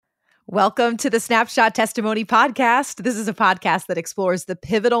Welcome to the Snapshot Testimony Podcast. This is a podcast that explores the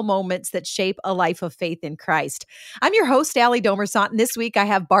pivotal moments that shape a life of faith in Christ. I'm your host, Allie Domersant, and this week I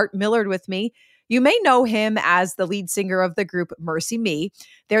have Bart Millard with me. You may know him as the lead singer of the group MercyMe.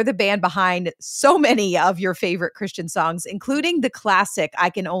 They're the band behind so many of your favorite Christian songs, including the classic, I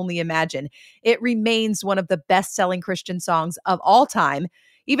Can Only Imagine. It remains one of the best-selling Christian songs of all time.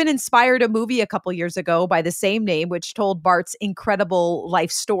 Even inspired a movie a couple years ago by the same name, which told Bart's incredible life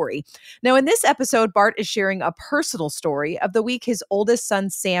story. Now, in this episode, Bart is sharing a personal story of the week his oldest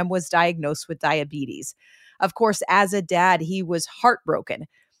son, Sam, was diagnosed with diabetes. Of course, as a dad, he was heartbroken.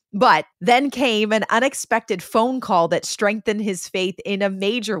 But then came an unexpected phone call that strengthened his faith in a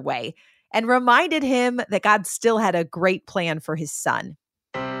major way and reminded him that God still had a great plan for his son.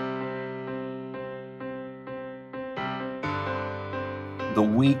 The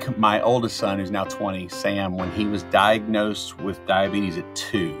week my oldest son, who's now 20, Sam, when he was diagnosed with diabetes at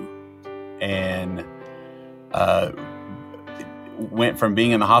 2 and went from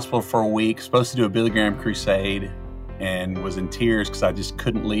being in the hospital for a week, supposed to do a Billy Graham crusade, and was in tears because I just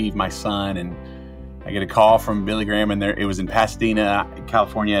couldn't leave my son. And I get a call from Billy Graham, and it was in Pasadena,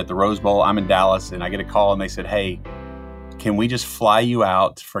 California at the Rose Bowl. I'm in Dallas, and I get a call, and they said, "Hey, can we just fly you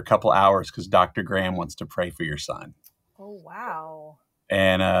out for a couple hours because Dr. Graham wants to pray for your son?" Oh, wow.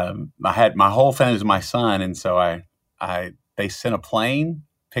 And I had my whole family was my son, and so they sent a plane,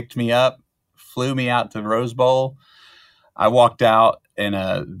 picked me up, flew me out to the Rose Bowl. I walked out, and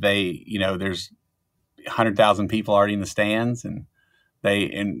there's 100,000 people already in the stands, and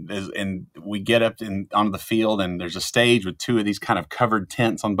we get up onto the field, and there's a stage with two of these kind of covered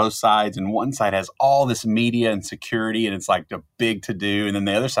tents on both sides, and one side has all this media and security, and it's like a big to do, and then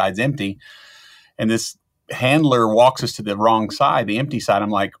the other side's empty, and this handler walks us to the wrong side, the empty side. I'm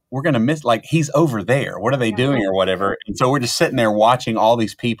like, we're going to miss, like, he's over there. What are they doing or whatever? And so we're just sitting there watching all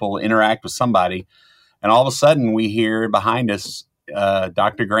these people interact with somebody. And all of a sudden we hear behind us,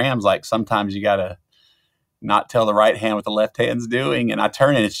 Dr. Graham's like, sometimes you got to not tell the right hand what the left hand's doing. And I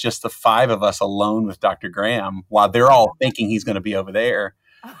turn and it's just the five of us alone with Dr. Graham while they're all thinking he's going to be over there.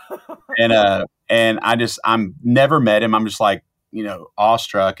 And I'm never met him. I'm just like,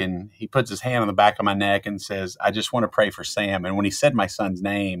 awestruck, and he puts his hand on the back of my neck and says, "I just want to pray for Sam." And when he said my son's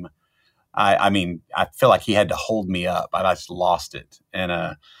name, I feel like he had to hold me up. I just lost it.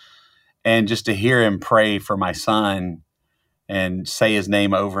 And just to hear him pray for my son and say his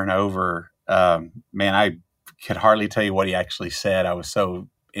name over and over, man, I could hardly tell you what he actually said. I was so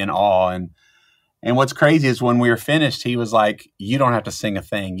in awe. And what's crazy is when we were finished, he was like, "You don't have to sing a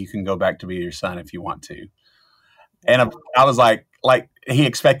thing. You can go back to be your son if you want to." And I was like he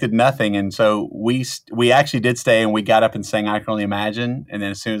expected nothing. And so we actually did stay, and we got up and sang "I Can Only Imagine." And then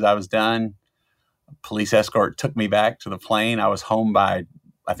as soon as I was done, a police escort took me back to the plane. I was home by,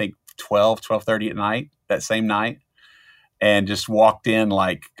 I think, 12:30 at night, that same night, and just walked in.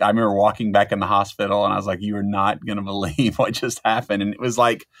 I remember walking back in the hospital, and I was like, "You are not going to believe what just happened." And it was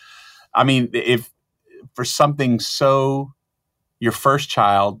like, if for something so, your first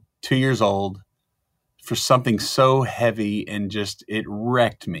child, 2 years old, for something so heavy, and just, it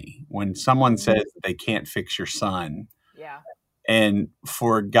wrecked me when someone says that they can't fix your son. Yeah. And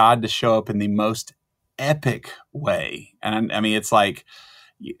for God to show up in the most epic way. And it's like,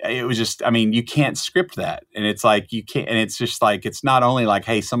 it was just, you can't script that. And it's like, you can't, and it's just like, it's not only like,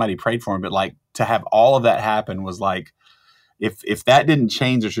 hey, somebody prayed for him, but like to have all of that happen was like, if that didn't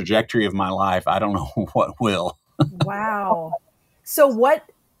change the trajectory of my life, I don't know what will. Wow. So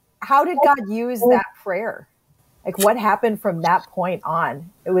how did God use that prayer? Like, what happened from that point on?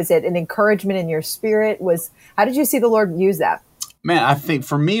 Was it an encouragement in your spirit? How did you see the Lord use that? Man, I think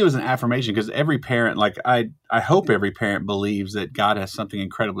for me, it was an affirmation, because every parent, I hope every parent believes that God has something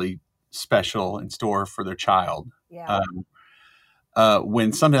incredibly special in store for their child. Yeah.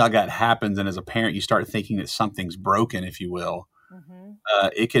 When something like that happens, and as a parent, you start thinking that something's broken, if you will,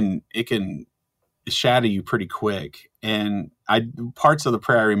 it can shadow you pretty quick. And parts of the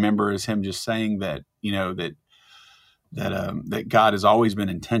prayer I remember is him just saying that, that God has always been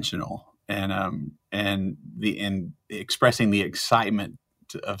intentional, and expressing the excitement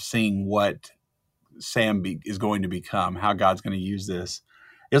of seeing what Sam is going to become, how God's going to use this.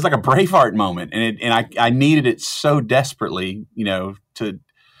 It was like a Braveheart moment, and I needed it so desperately,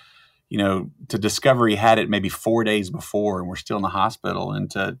 to discover he had it maybe 4 days before, and we're still in the hospital, and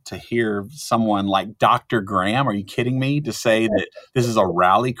to hear someone like Dr. Graham, are you kidding me, to say that this is a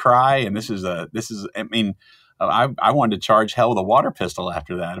rally cry, and I wanted to charge hell with a water pistol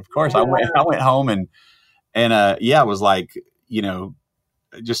after that. Of course, I went home and it was like,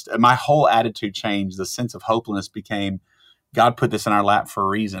 just my whole attitude changed. The sense of hopelessness became God put this in our lap for a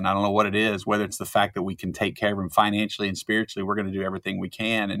reason. I don't know what it is, whether it's the fact that we can take care of him financially and spiritually. We're going to do everything we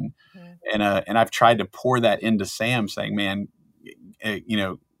can. And I've tried to pour that into Sam, saying, man,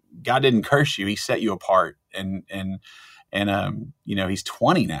 God didn't curse you. He set you apart. And he's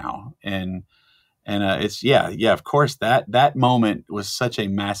 20 now. And it's, of course, that moment was such a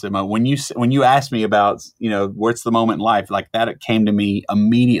massive moment. When you asked me about, what's the moment in life, like that, it came to me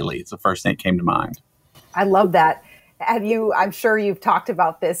immediately. It's the first thing that came to mind. I love that. I'm sure you've talked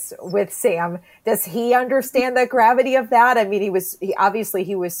about this with Sam. Does he understand the gravity of that? I mean, he was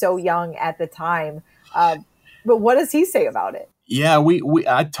so young at the time. But what does he say about it? Yeah,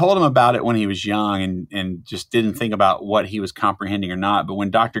 I told him about it when he was young and just didn't think about what he was comprehending or not. But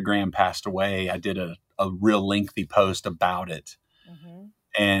when Dr. Graham passed away, I did a real lengthy post about it. Mm-hmm.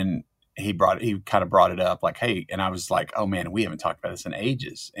 And he kind of brought it up like, hey, and I was like, oh man, we haven't talked about this in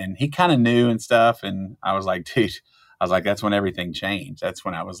ages. And he kind of knew and stuff. And I was like, dude, that's when everything changed. That's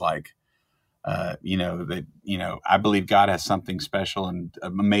when I was like, I believe God has something special and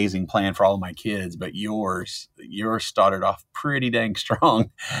an amazing plan for all of my kids, but yours started off pretty dang strong.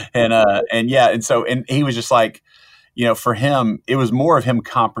 And he was just like, for him, it was more of him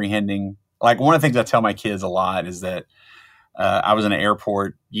comprehending. Like one of the things I tell my kids a lot is that I was in an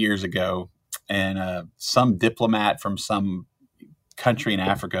airport years ago and some diplomat from some country in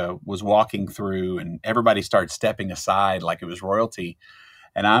Africa was walking through and everybody started stepping aside like it was royalty.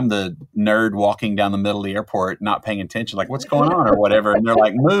 And I'm the nerd walking down the middle of the airport, not paying attention, like what's going on or whatever. And they're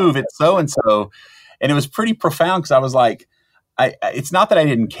like, move, it's so-and-so. And it was pretty profound because I was like, it's not that I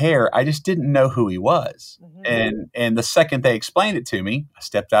didn't care. I just didn't know who he was. Mm-hmm. And the second they explained it to me, I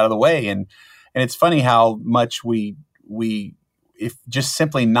stepped out of the way. And it's funny how much we if just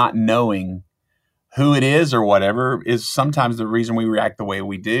simply not knowing who it is or whatever is sometimes the reason we react the way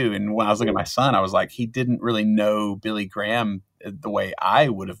we do. And when I was looking at my son, I was like, he didn't really know Billy Graham the way I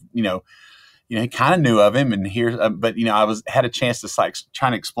would have, he kind of knew of him and but I had a chance to like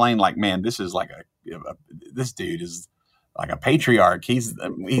trying to explain like, man, this is like this dude is like a patriarch. He's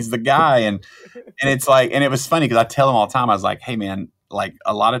the guy. And it's like, and it was funny because I tell him all the time, I was like, hey man, like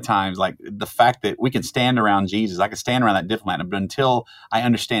a lot of times, like the fact that we can stand around Jesus, I can stand around that diplomat, but until I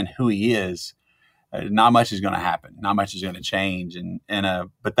understand who he is, not much is going to happen. Not much is going to change.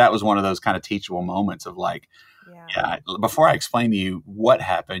 But that was one of those kind of teachable moments of like, before I explain to you what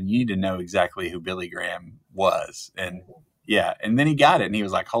happened, you need to know exactly who Billy Graham was. And then he got it and he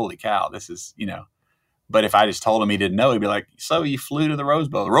was like, holy cow, this is, but if I just told him he didn't know, he'd be like, so you flew to the Rose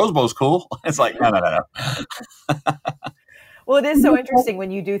Bowl. The Rose Bowl's cool. It's like, no. Well, it is so interesting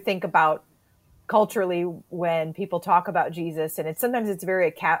when you do think about culturally when people talk about Jesus, and sometimes it's very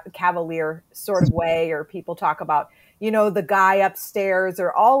cavalier sort of way, or people talk about, the guy upstairs,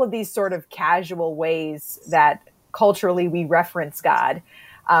 or all of these sort of casual ways that culturally we reference God,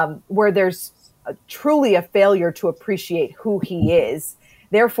 where there's truly a failure to appreciate who he is.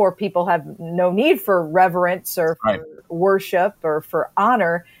 Therefore, people have no need for reverence or for worship or for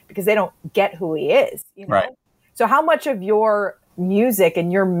honor because they don't get who he is. Right. So how much of your music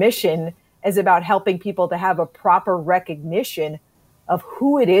and your mission is about helping people to have a proper recognition of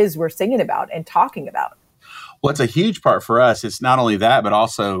who it is we're singing about and talking about? Well, it's a huge part for us. It's not only that, but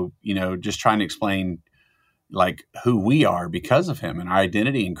also, just trying to explain like who we are because of him and our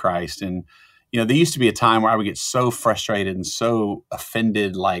identity in Christ. And, there used to be a time where I would get so frustrated and so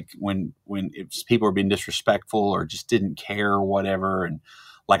offended, like when people were being disrespectful or just didn't care or whatever. And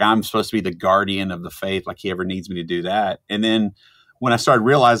like, I'm supposed to be the guardian of the faith, like he ever needs me to do that. And then when I started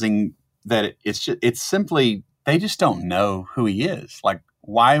realizing that it's simply, they just don't know who he is. Like,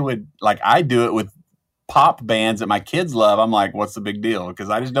 why would, like, I do it with pop bands that my kids love. I'm like, what's the big deal? Because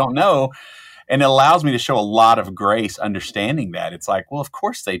I just don't know. And it allows me to show a lot of grace understanding that. It's like, well, of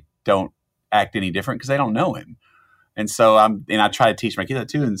course they don't act any different because they don't know him. And so I try to teach my kids that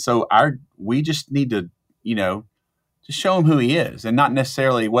too. And so we just need to, just show them who he is, and not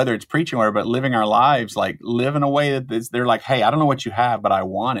necessarily whether it's preaching or whatever, but living our lives, like live in a way that they're like, hey, I don't know what you have, but I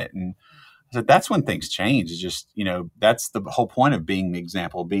want it. And I said, that's when things change. It's just, that's the whole point of being the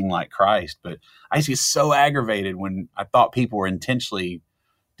example, being like Christ. But I used to get so aggravated when I thought people were intentionally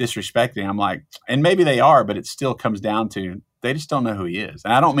disrespecting. I'm like, and maybe they are, but it still comes down to, they just don't know who he is.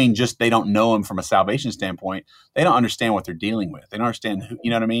 And I don't mean just they don't know him from a salvation standpoint. They don't understand what they're dealing with. They don't understand who, you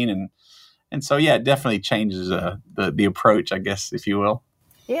know what I mean? And so, it definitely changes the approach, I guess, if you will.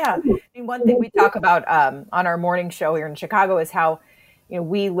 Yeah. I mean, one thing we talk about on our morning show here in Chicago is how,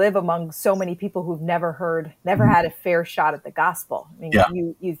 we live among so many people who've never had a fair shot at the gospel. I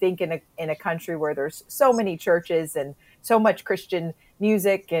mean, you think in a country where there's so many churches and so much Christian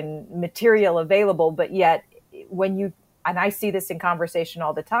music and material available, but yet when you and I see this in conversation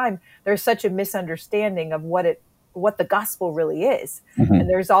all the time, there's such a misunderstanding of what the gospel really is. Mm-hmm. And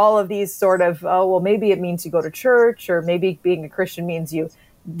there's all of these sort of, oh, well, maybe it means you go to church, or maybe being a Christian means you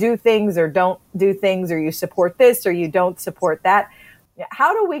do things or don't do things, or you support this or you don't support that.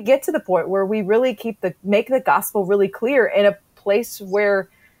 How do we get to the point where we really make the gospel really clear in a place where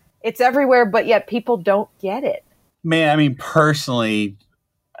it's everywhere, but yet people don't get it? Man, I mean, personally,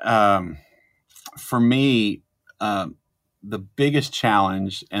 for me, the biggest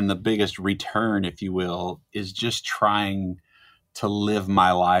challenge and the biggest return, if you will, is just trying to live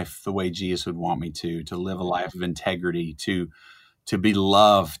my life the way Jesus would want me to live a life of integrity, to be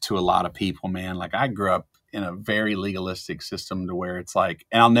loved to a lot of people, man. Like, I grew up in a very legalistic system to where it's like,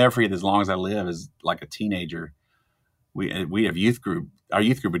 and I'll never forget, as long as I live, as like a teenager, we have youth group. Our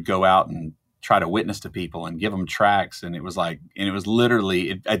youth group would go out and try to witness to people and give them tracts. And it was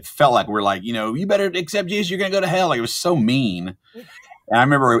literally, it felt like we're like, you better accept Jesus, you're going to go to hell. Like, it was so mean. And I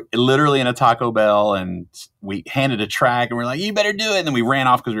remember literally in a Taco Bell, and we handed a tract and we're like, you better do it. And then we ran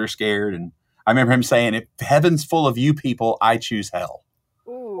off because we were scared. And I remember him saying, if heaven's full of you people, I choose hell.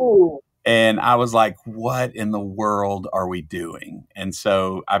 Ooh. And I was like, what in the world are we doing? And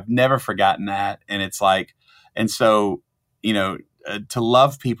so I've never forgotten that. And it's like, and so, to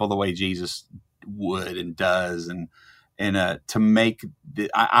love people the way Jesus would and does, and to make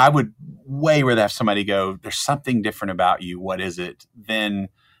I would way rather have somebody go, there's something different about you. What is it? Than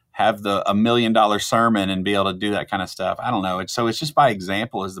have the $1 million sermon and be able to do that kind of stuff. I don't know. It's just by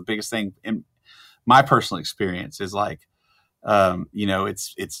example is the biggest thing in my personal experience is like,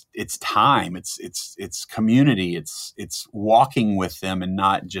 it's time, it's community, it's walking with them and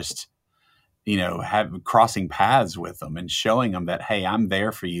not just, crossing paths with them and showing them that, hey, I'm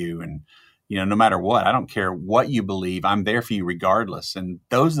there for you. And, no matter what, I don't care what you believe, I'm there for you regardless. And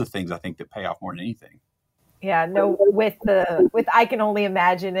those are the things I think that pay off more than anything. Yeah, no, with I Can Only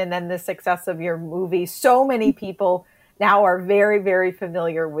Imagine, and then the success of your movie, so many people now are very, very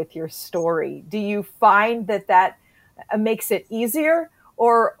familiar with your story. Do you find that makes it easier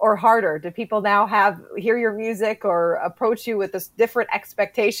or harder? Do people now hear your music or approach you with this different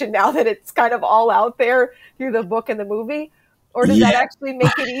expectation now that it's kind of all out there through the book and the movie? Or does that actually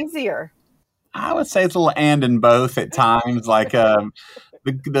make it easier? I would say it's a little and in both at times. Like the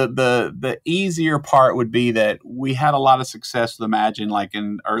easier part would be that we had a lot of success with Imagine, like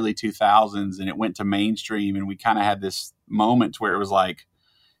in early 2000s, and it went to mainstream, and we kind of had this moment where it was like,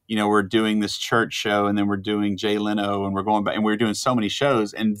 we're doing this church show, and then we're doing Jay Leno, and we're going back, and we're doing so many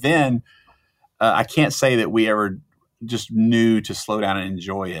shows. And then I can't say that we ever just knew to slow down and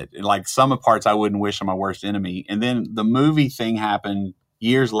enjoy it. And like some parts I wouldn't wish on my worst enemy. And then the movie thing happened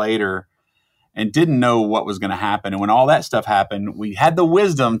years later, and didn't know what was going to happen. And when all that stuff happened, we had the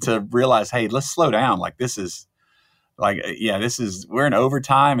wisdom to realize, hey, let's slow down. Like, this is like, we're in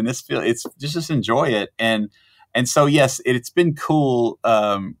overtime, and it's just enjoy it. And so, yes, it's been cool.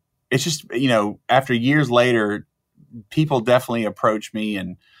 It's just, after years later, people definitely approach me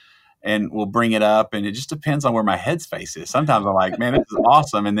and will bring it up. And it just depends on where my headspace is. Sometimes I'm like, man, this is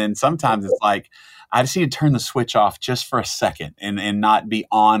awesome. And then sometimes it's like, I just need to turn the switch off just for a second and not be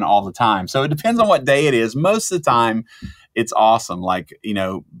on all the time. So it depends on what day it is. Most of the time it's awesome. Like,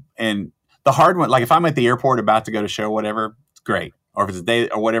 and the hard one, like if I'm at the airport about to go to show, whatever, it's great. Or if it's a day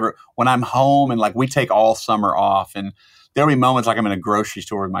or whatever, when I'm home, and like we take all summer off, and there'll be moments like I'm in a grocery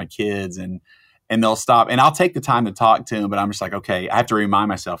store with my kids, and they'll stop, and I'll take the time to talk to them, but I'm just like, okay, I have to remind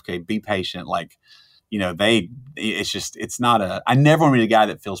myself, okay, be patient. Like, it's not I never want to be the guy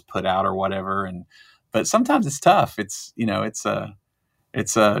that feels put out or whatever. But sometimes it's tough. Sometimes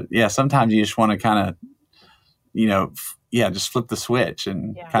you just want to kind of, just flip the switch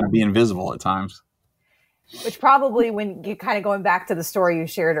and kind of be invisible at times. Which probably, when you kind of going back to the story you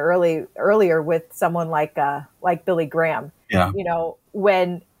shared earlier with someone like Billy Graham,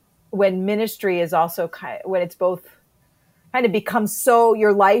 when ministry is also when it's both kind of becomes so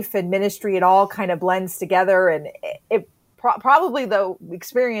your life and ministry, it all kind of blends together. And it probably the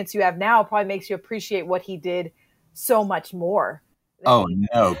experience you have now probably makes you appreciate what he did so much more. Oh,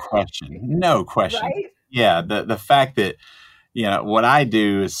 no question. No question. Right? Yeah. The fact that, what I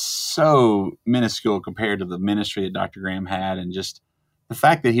do is so minuscule compared to the ministry that Dr. Graham had. And just the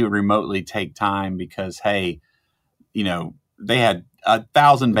fact that he would remotely take time because, hey, they had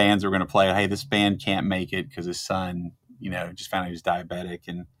 1,000 bands that were going to play. Hey, this band can't make it because his son, just found out he was diabetic.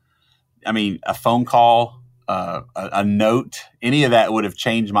 And I mean, a phone call, a note, any of that would have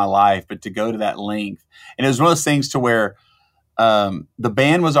changed my life. But to go to that length, and it was one of those things to where the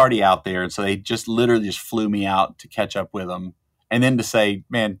band was already out there. And so they just literally just flew me out to catch up with them. And then to say,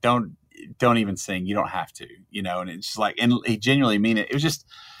 man, don't even sing. You don't have to, and it's just like, and he genuinely mean it. It was just,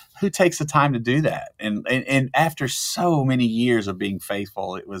 who takes the time to do that? And after so many years of being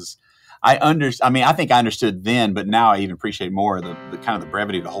faithful, it was, I think I understood then, but now I even appreciate more the kind of the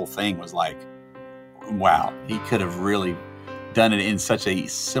brevity of the whole thing was like, wow, he could have really done it in such a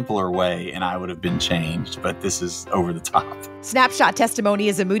simpler way and I would have been changed, but this is over the top. Snapshot Testimony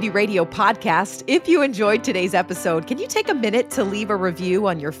is a Moody Radio podcast. If you enjoyed today's episode, can you take a minute to leave a review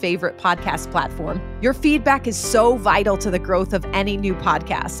on your favorite podcast platform? Your feedback is so vital to the growth of any new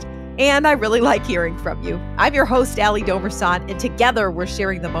podcast. And I really like hearing from you. I'm your host, Allie Domersant, and together we're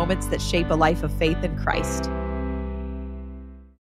sharing the moments that shape a life of faith in Christ.